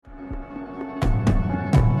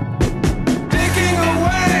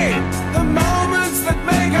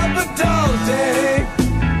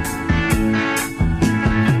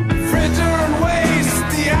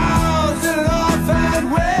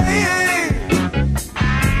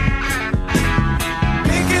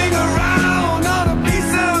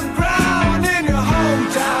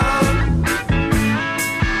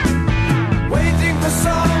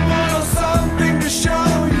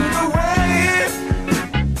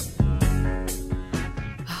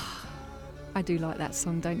I do like that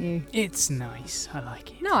song, don't you? It's nice. I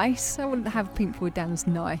like it. Nice. I wouldn't have Pink Floyd down as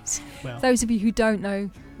nice. Well, Those of you who don't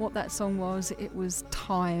know what that song was, it was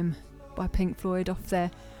Time by Pink Floyd off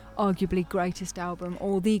their arguably greatest album,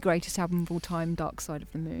 or the greatest album of all time, Dark Side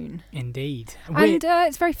of the Moon. indeed. And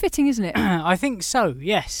it's very fitting, isn't it? I think so,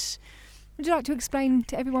 yes. Would you like to explain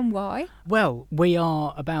to everyone why? Well, we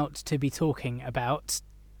are about to be talking about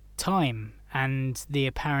time and the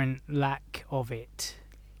apparent lack of it.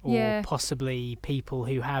 Or Yeah. possibly people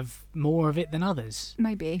who have more of it than others.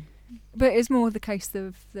 Maybe. But it's more the case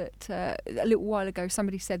of that a little while ago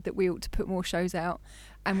somebody said that we ought to put more shows out,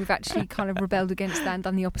 and we've actually kind of rebelled against that and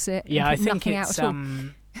done the opposite. Yeah, I and put think nothing out it's at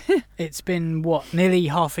all. it's been nearly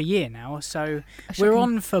half a year now, so Shocking. we're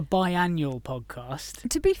on for biannual podcast.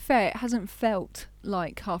 To be fair, it hasn't felt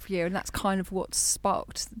like half a year, and that's kind of what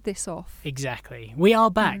sparked this off. Exactly. We are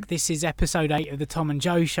back. This is episode 8 of the Tom and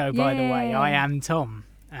Joe show, by the way. Yay. I am Tom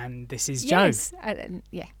and this is Joe. Yes.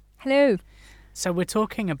 Yeah. Hello. So we're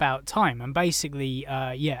talking about time, and basically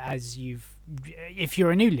if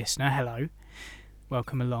you're a new listener, hello,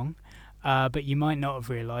 welcome along. But you might not have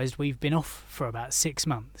realised we've been off for about 6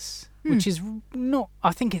 months, which is not.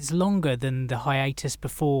 I think it's longer than the hiatus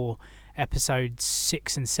before episodes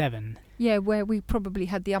 6 and 7. Yeah, where we probably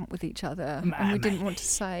had the ump with each other, and we didn't maybe. want to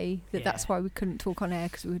say that that's why we couldn't talk on air,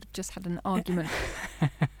 because we would have just had an argument.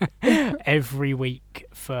 Every week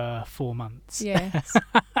for 4 months. Yes.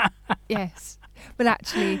 Yes. But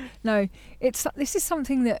actually, no, this is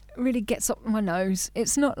something that really gets up my nose.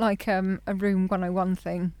 It's not like a Room 101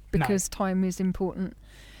 thing, because time is important.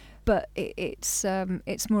 But it's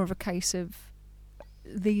more of a case of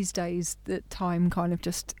these days that time kind of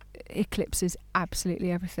just eclipses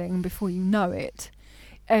absolutely everything. And before you know it,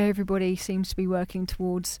 everybody seems to be working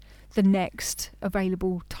towards the next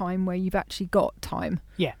available time where you've actually got time.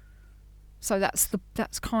 Yeah. So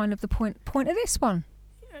that's kind of the point of this one.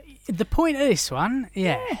 The point of this one,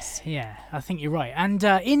 Yes. yeah, I think you're right. And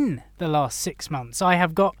in the last 6 months, I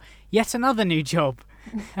have got yet another new job.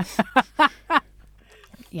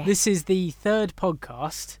 Yes. This is the third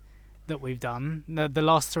podcast that we've done. The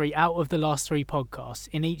last 3, out of the last 3 podcasts,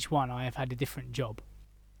 in each one I have had a different job.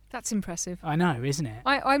 That's impressive. I know, isn't it?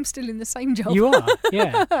 I'm still in the same job. You are,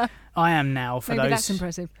 yeah. I am now, for Maybe those... that's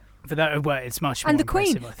impressive. For that, well, it's much more And the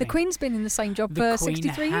impressive, Queen. I The think. Queen's been in the same job The for Queen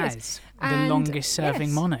 63 has, years. the And, longest-serving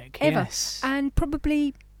yes, monarch, ever. yes. And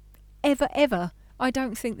probably ever. I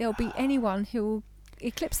don't think there'll be anyone who'll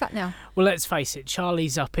eclipse that now. Well, let's face it,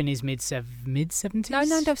 Charlie's up in his mid-70s?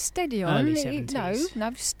 No, steady on. Early 70s.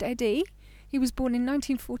 No, steady. He was born in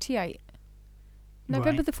 1948.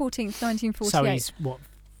 November Right. the 14th, 1948. So he's, what,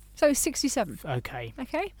 So he's 67. okay,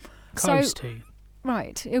 Okay? close So, to,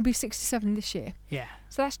 right, he'll be 67 this year. yeah.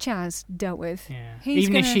 So that's Chaz dealt with. Yeah. He's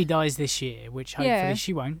Even if gonna- she dies this year, which hopefully Yeah.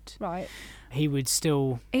 she won't, Right. he would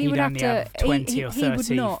still. He he'd would have only to. have 20 he or 30. would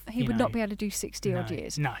not. He you would know. not be able to do 60 odd No,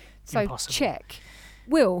 years. No, So impossible. check.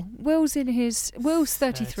 Will's in his. Will's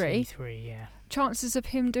 33. 33, yeah. Chances of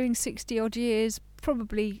him doing 60 odd years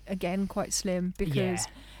probably again quite slim, because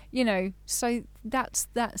so that's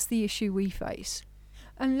the issue we face,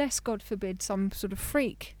 unless God forbid some sort of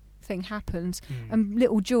freak thing happens and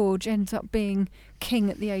little George ends up being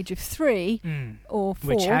king at the age of 3 or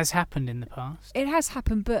 4. Which has happened in the past. It has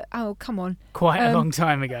happened, but oh come on, Quite a long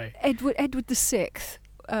time ago. Edward VI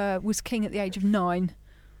was king at the age of 9.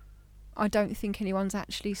 I don't think anyone's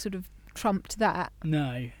actually sort of trumped that.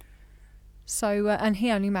 No. So and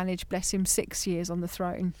he only managed, bless him, 6 years on the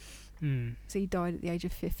throne. Mm. So he died at the age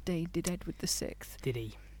of 15. Did Edward VI? Did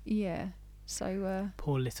he? Yeah. So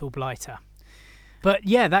Poor little blighter. But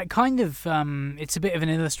yeah, that kind of it's a bit of an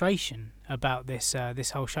illustration about this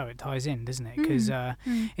whole show. It ties in, doesn't it? Because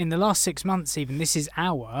in the last 6 months, even, this is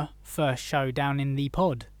our first show down in the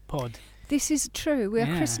pod. this is true. We are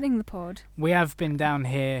Yeah. christening the pod. We have been down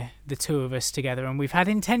here, the two of us together, and we've had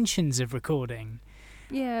intentions of recording.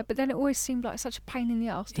 Yeah, but then it always seemed like such a pain in the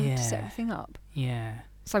arse to have to set Yeah. everything up. Yeah.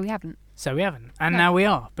 So we haven't. So we haven't. And No. now we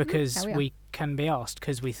are, because Now we are. we can be asked,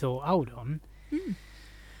 because we thought, hold on,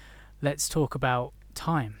 let's talk about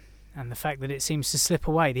time and the fact that it seems to slip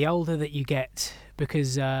away the older that you get,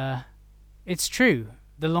 because it's true.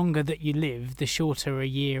 The longer that you live, the shorter a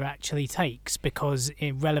year actually takes, because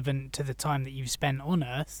irrelevant to the time that you've spent on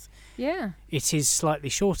Earth, Yeah. it is slightly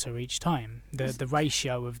shorter each time. The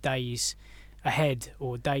ratio of days ahead,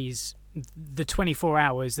 or days, the 24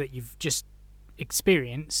 hours that you've just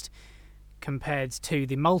experienced compared to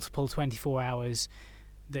the multiple 24 hours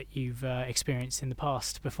that you've experienced in the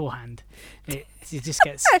past beforehand, it just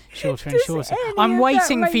gets shorter and Does shorter. any I'm of that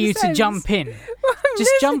waiting for make you to sense? jump in.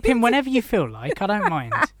 Just jump in whenever you feel like. I don't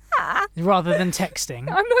mind. Rather than texting. I'm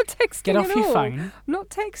not texting. Get off at your all. phone. I'm not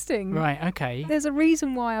texting. Right, okay. There's a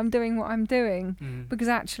reason why I'm doing what I'm doing. Because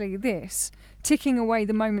actually this, ticking away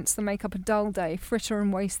the moments that make up a dull day, fritter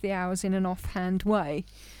and waste the hours in an offhand way,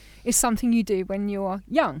 is something you do when you're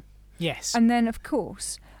young. Yes. And then, of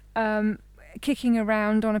course, kicking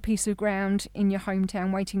around on a piece of ground in your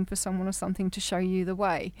hometown, waiting for someone or something to show you the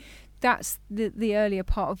way. That's the earlier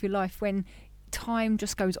part of your life when time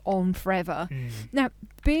just goes on forever. Now,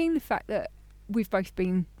 being the fact that we've both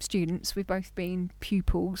been students, we've both been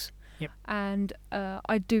pupils, yep. And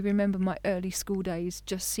I do remember my early school days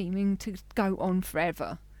just seeming to go on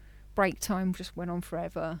forever. Break time just went on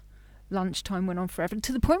forever. Lunchtime went on forever,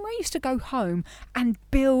 to the point where I used to go home and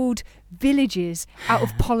build villages out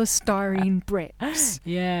of polystyrene bricks.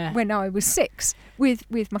 Yeah. When I was 6,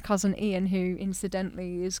 with my cousin Ian, who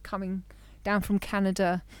incidentally is coming down from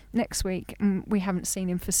Canada next week, and we haven't seen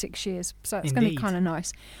him for 6 years, so it's going to be kind of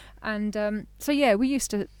nice. And so yeah, we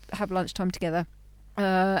used to have lunchtime together,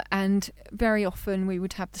 and very often we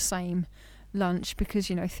would have the same lunch because,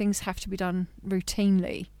 you know, things have to be done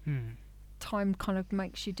routinely. Time kind of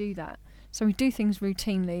makes you do that. So we do things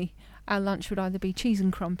routinely. Our lunch would either be cheese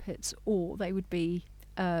and crumpets or they would be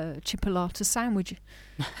chipolata sandwich.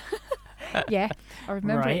 Yeah, I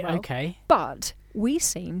remember it well. Okay. But we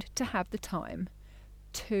seemed to have the time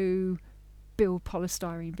to build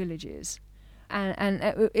polystyrene villages. And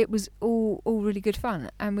it was all really good fun.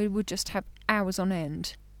 And we would just have hours on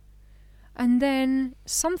end. And then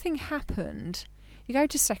something happened. You go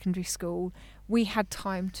to secondary school, we had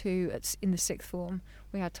time to, in the 6th form,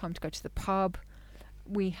 we had time to go to the pub,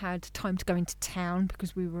 we had time to go into town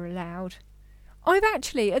because we were allowed. I've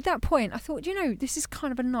actually, at that point, I thought, you know, this is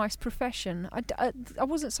kind of a nice profession. I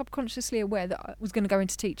wasn't subconsciously aware that I was going to go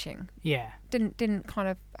into teaching. Yeah. Didn't kind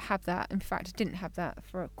of have that. In fact, I didn't have that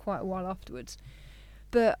for quite a while afterwards.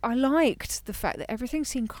 But I liked the fact that everything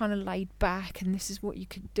seemed kind of laid back and this is what you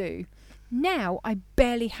could do. Now, I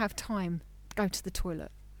barely have time go to the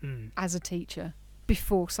toilet as a teacher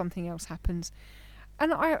before something else happens,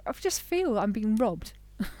 and I just feel I'm being robbed.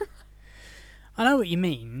 I know what you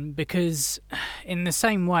mean, because in the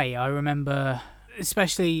same way I remember,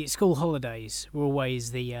 especially school holidays were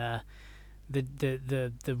always the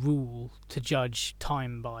rule to judge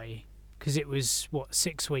time by, because it was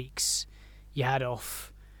 6 weeks you had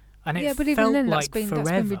off, and it but felt even then like that's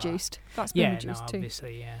been reduced. That's been reduced too.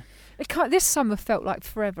 Obviously, yeah. This summer felt like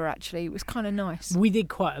forever, actually. It was kind of nice. We did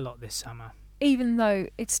quite a lot this summer. Even though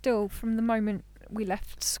it's still, from the moment we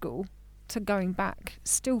left school to going back,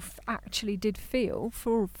 still actually did feel,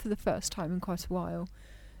 for the first time in quite a while,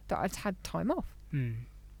 that I'd had time off.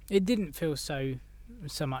 It didn't feel so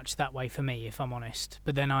much that way for me, if I'm honest.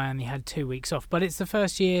 But then I only had 2 weeks off. But it's the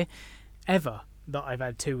first year ever that I've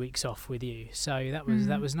had 2 weeks off with you. So that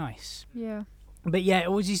was nice. Yeah. But yeah, it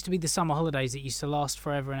always used to be the summer holidays that used to last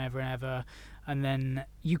forever and ever and ever. And then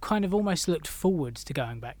you kind of almost looked forward to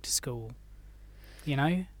going back to school. You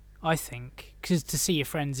know, I think. Because to see your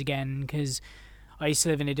friends again, because I used to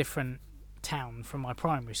live in a different town from my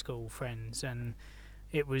primary school friends. And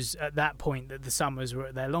it was at that point that the summers were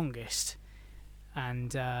at their longest.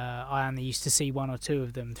 And I only used to see 1 or 2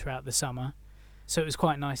 of them throughout the summer. So it was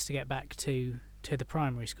quite nice to get back to the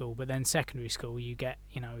primary school. But then secondary school, you get,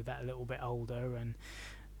 you know, that a little bit older and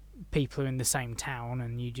people are in the same town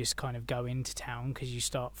and you just kind of go into town because you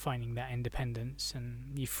start finding that independence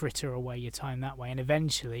and you fritter away your time that way. And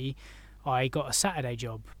eventually I got a Saturday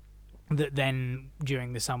job that then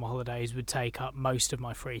during the summer holidays would take up most of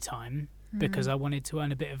my free time because I wanted to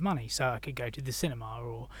earn a bit of money so I could go to the cinema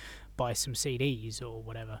or buy some CDs or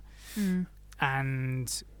whatever.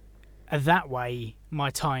 And that way my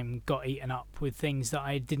time got eaten up with things that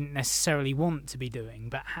I didn't necessarily want to be doing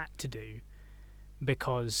but had to do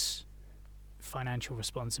because financial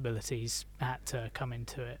responsibilities had to come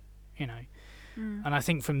into it, you know. And I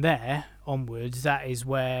think from there onwards, that is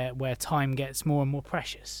where time gets more and more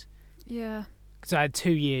precious. Yeah. Because I had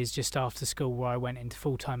 2 years just after school where I went into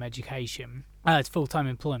full-time education, full-time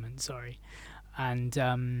employment, sorry. And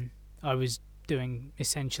I was doing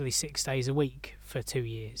essentially 6 days a week for 2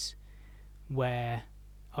 years where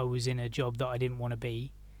I was in a job that I didn't want to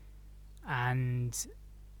be, and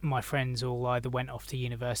my friends all either went off to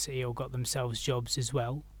university or got themselves jobs as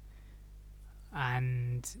well.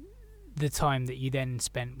 And the time that you then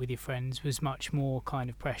spent with your friends was much more kind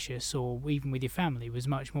of precious, or even with your family was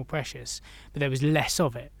much more precious, but there was less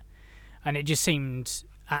of it. And it just seemed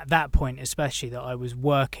at that point especially that I was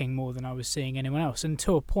working more than I was seeing anyone else. And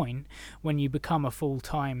to a point, when you become a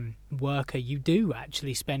full-time worker, you do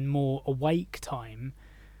actually spend more awake time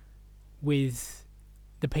with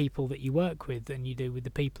the people that you work with than you do with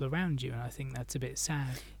the people around you, and I think that's a bit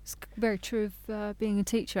sad. It's very true of being a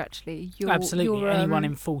teacher. Actually, Absolutely, anyone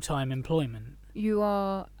in full-time employment. You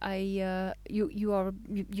are your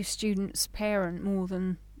student's parent more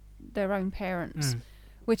than their own parents,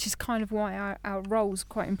 which is kind of why our role's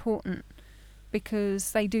quite important,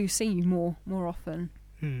 because they do see you more often,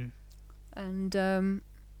 and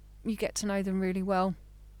you get to know them really well.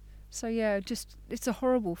 So yeah, it's a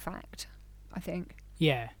horrible fact, I think.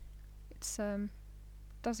 Yeah. It's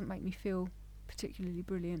doesn't make me feel particularly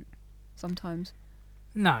brilliant sometimes.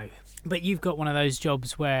 No, but you've got one of those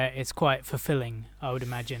jobs where it's quite fulfilling, I would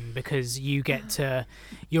imagine, because you get to,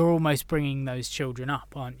 you're almost bringing those children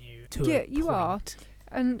up, aren't you? You are.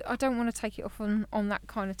 And I don't want to take it off on that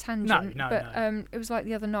kind of tangent. No. It was like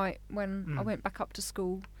the other night when I went back up to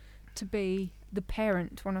school to be the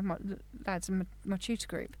parent to one of my lads in my tutor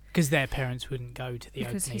group. Because their parents wouldn't go to the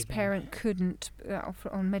because open his evening. Parent couldn't,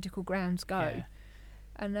 on medical grounds, go. Yeah.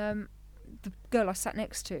 And the girl I sat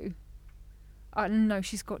next to, I know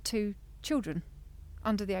she's got 2 children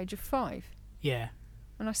under the age of 5. Yeah.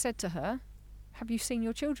 And I said to her, "Have you seen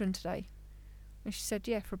your children today?" And she said,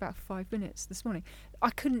 "Yeah, for about 5 minutes this morning."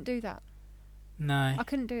 I couldn't do that. No. I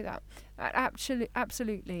couldn't do that. I'd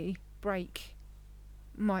absolutely break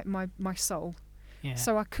my soul. Yeah.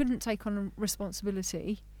 So I couldn't take on a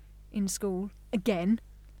responsibility in school again.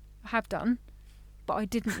 I have done, but I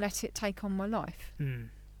didn't let it take on my life.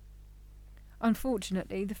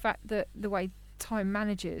 Unfortunately, the fact that the way time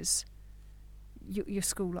manages your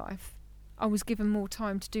school life, I was given more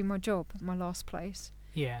time to do my job at my last place.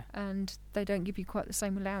 Yeah. And they don't give you quite the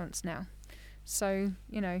same allowance now. So,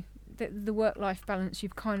 the work-life balance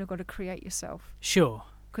you've kind of got to create yourself. Sure.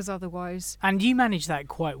 Because otherwise... And you manage that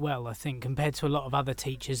quite well, I think, compared to a lot of other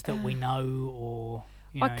teachers that we know, or...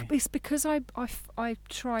 It's because I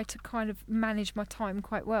try to kind of manage my time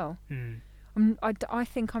quite well. I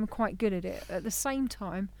think I'm quite good at it. At the same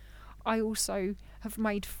time, I also have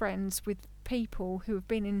made friends with people who have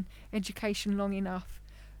been in education long enough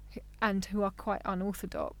and who are quite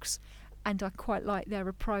unorthodox, and I quite like their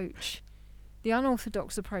approach. The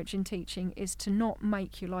unorthodox approach in teaching is to not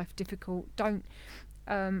make your life difficult. Don't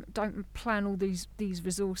plan all these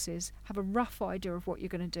resources. Have a rough idea of what you're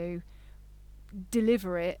going to do.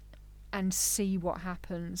 Deliver it and see what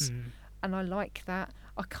happens. And I like that.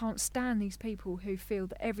 I can't stand these people who feel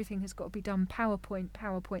that everything has got to be done PowerPoint,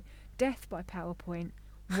 death by PowerPoint.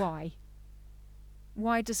 Why?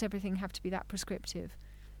 Why does everything have to be that prescriptive?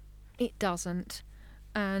 It doesn't.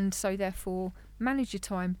 And so therefore, manage your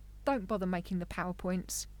time. Don't bother making the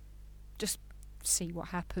PowerPoints. Just see what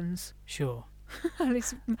happens. Sure. And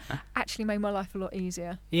it's actually made my life a lot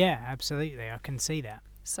easier. Yeah, absolutely. I can see that.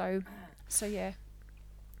 So yeah,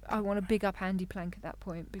 I want to big up Andy Plank at that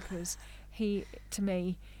point, because he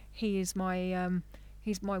is my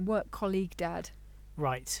work colleague dad.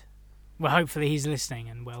 Right. Well, hopefully he's listening,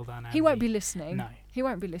 and well done, Andy. He won't be listening. No. He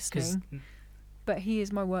won't be listening. But he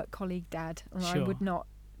is my work colleague dad, and sure. I would not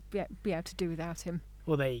be able to do without him.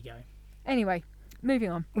 Well, there you go. Anyway, moving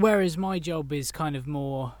on. Whereas my job is kind of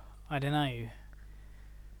more, I don't know,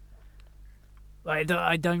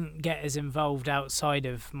 I don't get as involved outside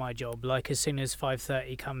of my job. Like, as soon as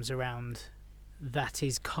 5:30 comes around, that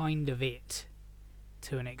is kind of it,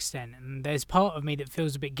 to an extent. And there's part of me that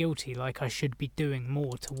feels a bit guilty, like I should be doing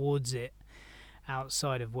more towards it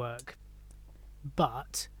outside of work.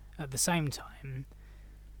 But at the same time,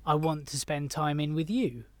 I want to spend time in with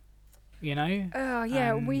you, Oh,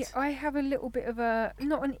 yeah, I have a little bit of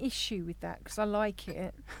not an issue with that, because I like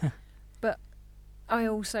it. But I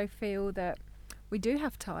also feel that we do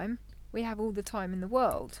have time. We have all the time in the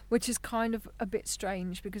world, which is kind of a bit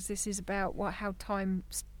strange, because this is about how time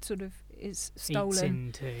sort of is stolen. Eats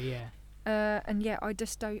into, yeah. And yeah,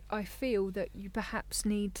 I feel that you perhaps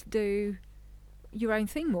need to do your own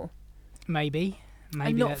thing more. Maybe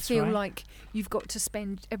and not that's feel right. like you've got to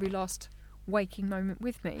spend every last waking moment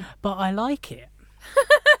with me. But I like it.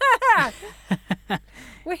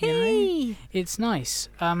 Whee! It's nice.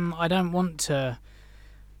 I don't want to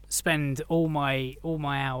spend all my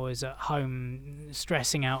hours at home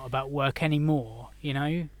stressing out about work anymore,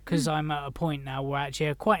 because I'm at a point now where actually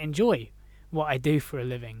I quite enjoy what I do for a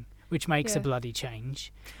living, which makes a bloody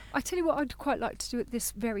change. I tell you what I'd quite like to do at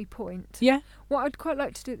this very point. Yeah. What I'd quite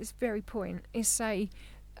like to do at this very point is say,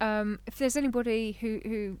 if there's anybody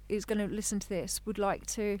who is going to listen to this, would like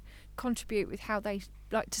to contribute with how they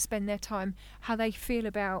like to spend their time, how they feel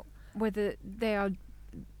about whether they are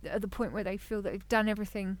at the point where they feel that they've done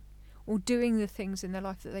everything or doing the things in their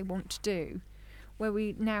life that they want to do, where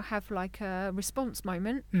we now have like a response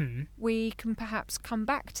moment, we can perhaps come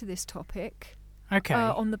back to this topic Okay.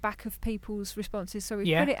 On the back of people's responses. So we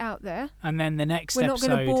Yeah. put it out there. And then the next We're episode...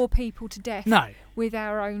 not going to bore people to death No. with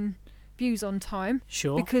our own views on time.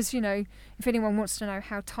 Sure. Because, if anyone wants to know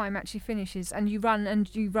how time actually finishes, and you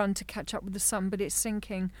run to catch up with the sun, but it's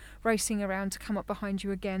sinking, racing around to come up behind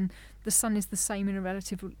you again. The sun is the same in a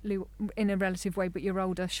relative way, but you're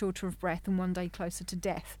older, shorter of breath, and one day closer to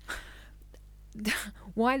death.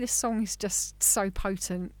 Why this song is just so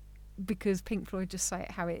potent, because Pink Floyd just say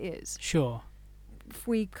it how it is. Sure. If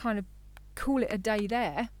we kind of call it a day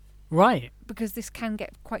there, right, because this can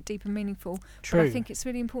get quite deep and meaningful. True. But I think it's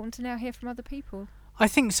really important to now hear from other people. I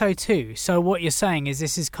think so too. So what you're saying is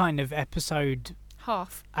this is kind of episode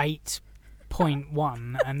half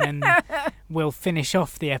 8.1, and then we'll finish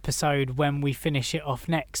off the episode when we finish it off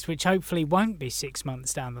next, which hopefully won't be 6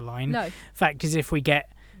 months down the line. No. Fact, because if we get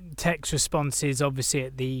text responses, obviously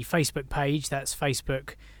at the Facebook page, that's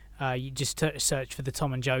Facebook. You just search for The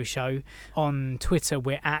Tom and Joe Show. On Twitter,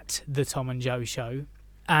 we're at The Tom and Joe Show.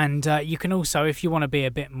 And you can also, if you want to be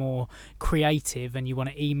a bit more creative and you want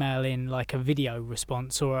to email in like a video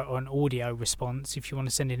response or an audio response, if you want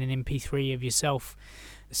to send in an MP3 of yourself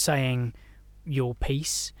saying your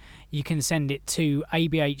piece, you can send it to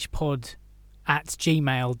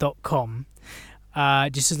abhpod@gmail.com.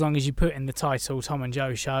 Just as long as you put in the title Tom and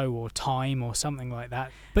Joe Show or Time or something like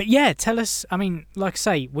that. But yeah, tell us. I mean, like I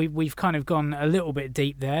say, we've kind of gone a little bit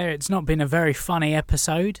deep there. It's not been a very funny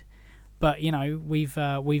episode, but we've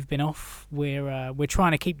been off. We're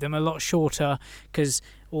trying to keep them a lot shorter because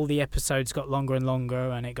all the episodes got longer and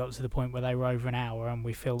longer, and it got to the point where they were over an hour, and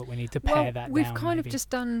we feel that we need to pare that down. We've kind of just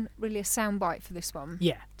done really a soundbite for this one.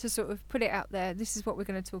 Yeah. To sort of put it out there. This is what we're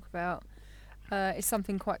going to talk about. It's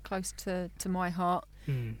something quite close to my heart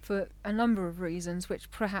for a number of reasons, which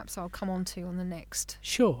perhaps I'll come on to on the next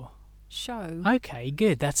show. Okay,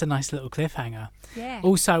 good. That's a nice little cliffhanger. Yeah.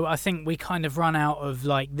 Also, I think we kind of run out of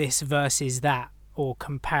like this versus that, or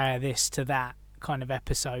compare this to that kind of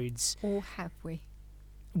episodes. Or have we?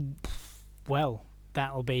 Well,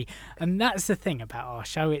 that'll be... And that's the thing about our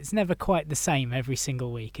show. It's never quite the same every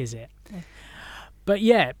single week, is it? Yeah. But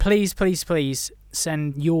yeah, please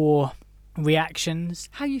send your... reactions,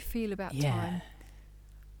 how you feel about time,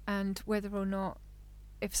 and whether or not,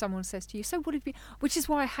 if someone says to you, so what have you, which is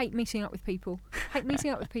why I hate meeting up with people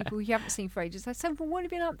you haven't seen for ages. I say, well, what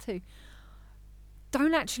have you been up to?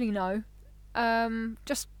 Don't actually know.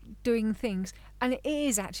 Just doing things, and it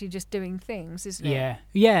is actually just doing things, isn't it?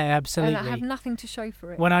 Yeah, absolutely. And I have nothing to show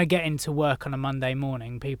for it. When I get into work on a Monday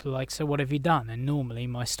morning, people are like, so what have you done? And normally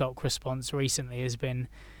my stock response recently has been,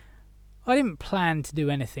 I didn't plan to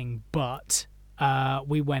do anything, but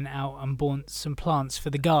we went out and bought some plants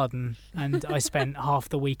for the garden, and I spent half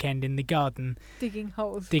the weekend in the garden digging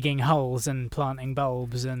holes and planting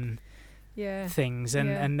bulbs and things,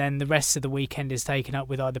 and then the rest of the weekend is taken up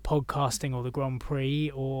with either podcasting or the Grand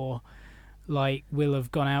Prix, or like we'll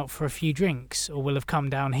have gone out for a few drinks, or we'll have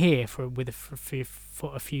come down here for a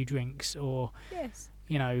few drinks, or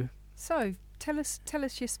So tell us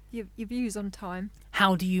your views on time.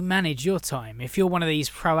 How do you manage your time? If you're one of these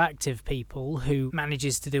proactive people who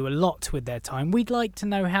manages to do a lot with their time, we'd like to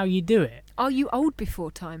know how you do it. Are you old before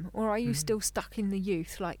time, or are you still stuck in the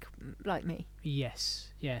youth like me?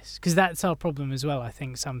 Yes, because that's our problem as well. I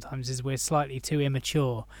think sometimes is we're slightly too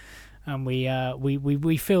immature, and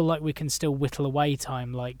we feel like we can still whittle away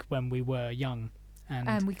time like when we were young.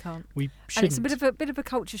 And we can't. We shouldn't. And it's a bit of a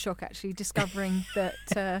culture shock, actually, discovering that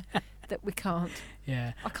that we can't.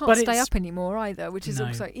 Yeah. I can't stay up anymore either, which is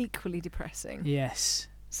also equally depressing. Yes.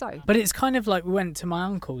 So. But it's kind of like we went to my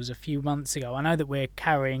uncle's a few months ago. I know that we're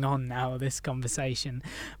carrying on now this conversation.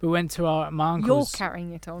 We went to my uncle's. You're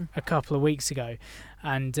carrying it on. A couple of weeks ago,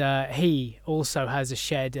 and he also has a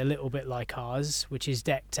shed a little bit like ours, which is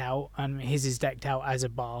decked out, and his is decked out as a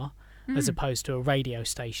bar, as opposed to a radio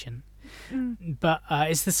station. But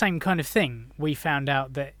it's the same kind of thing. We found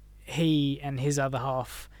out that he and his other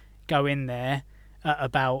half go in there at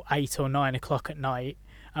about 8 or 9 o'clock at night,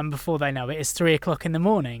 and before they know it, it's 3 o'clock in the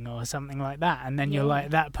morning or something like that, and then you're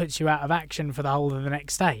like, that puts you out of action for the whole of the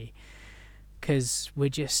next day, because we're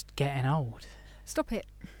just getting old. Stop it.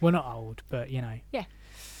 We're not old, but Yeah.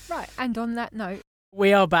 Right, and on that note,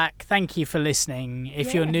 we are back. Thank you for listening.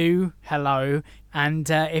 If you're new, hello. And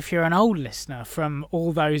if you're an old listener from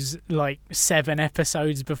all those 7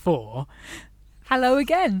 episodes before, hello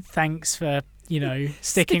again. Thanks for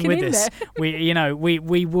sticking with us.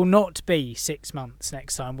 We will not be 6 months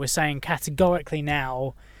next time. We're saying categorically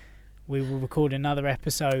now we will record another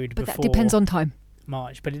episode but before. That depends on time.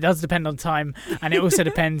 March, but it does depend on time, and it also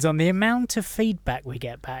depends on the amount of feedback we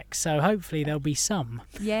get back. So hopefully there'll be some.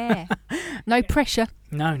 Yeah. No pressure.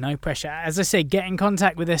 No pressure. As I said, get in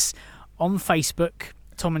contact with us on Facebook,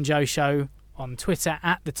 Tom and Joe Show, on Twitter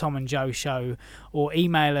at the Tom and Joe Show, or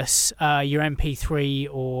email us your MP3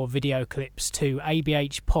 or video clips to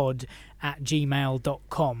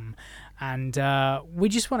abhpod@gmail.com. And we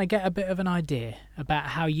just want to get a bit of an idea about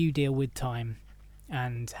how you deal with time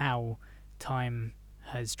and how time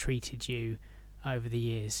has treated you over the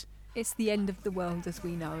years. It's the end of the world as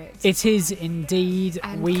we know it. It is indeed.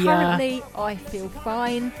 And currently I feel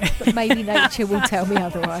fine, but maybe nature will tell me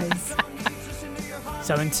otherwise.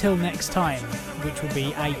 So until next time, which will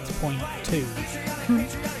be 8.2.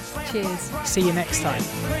 Cheers. See you next time.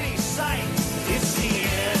 It's the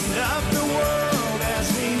end of the world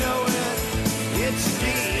as we know it. It's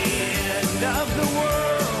the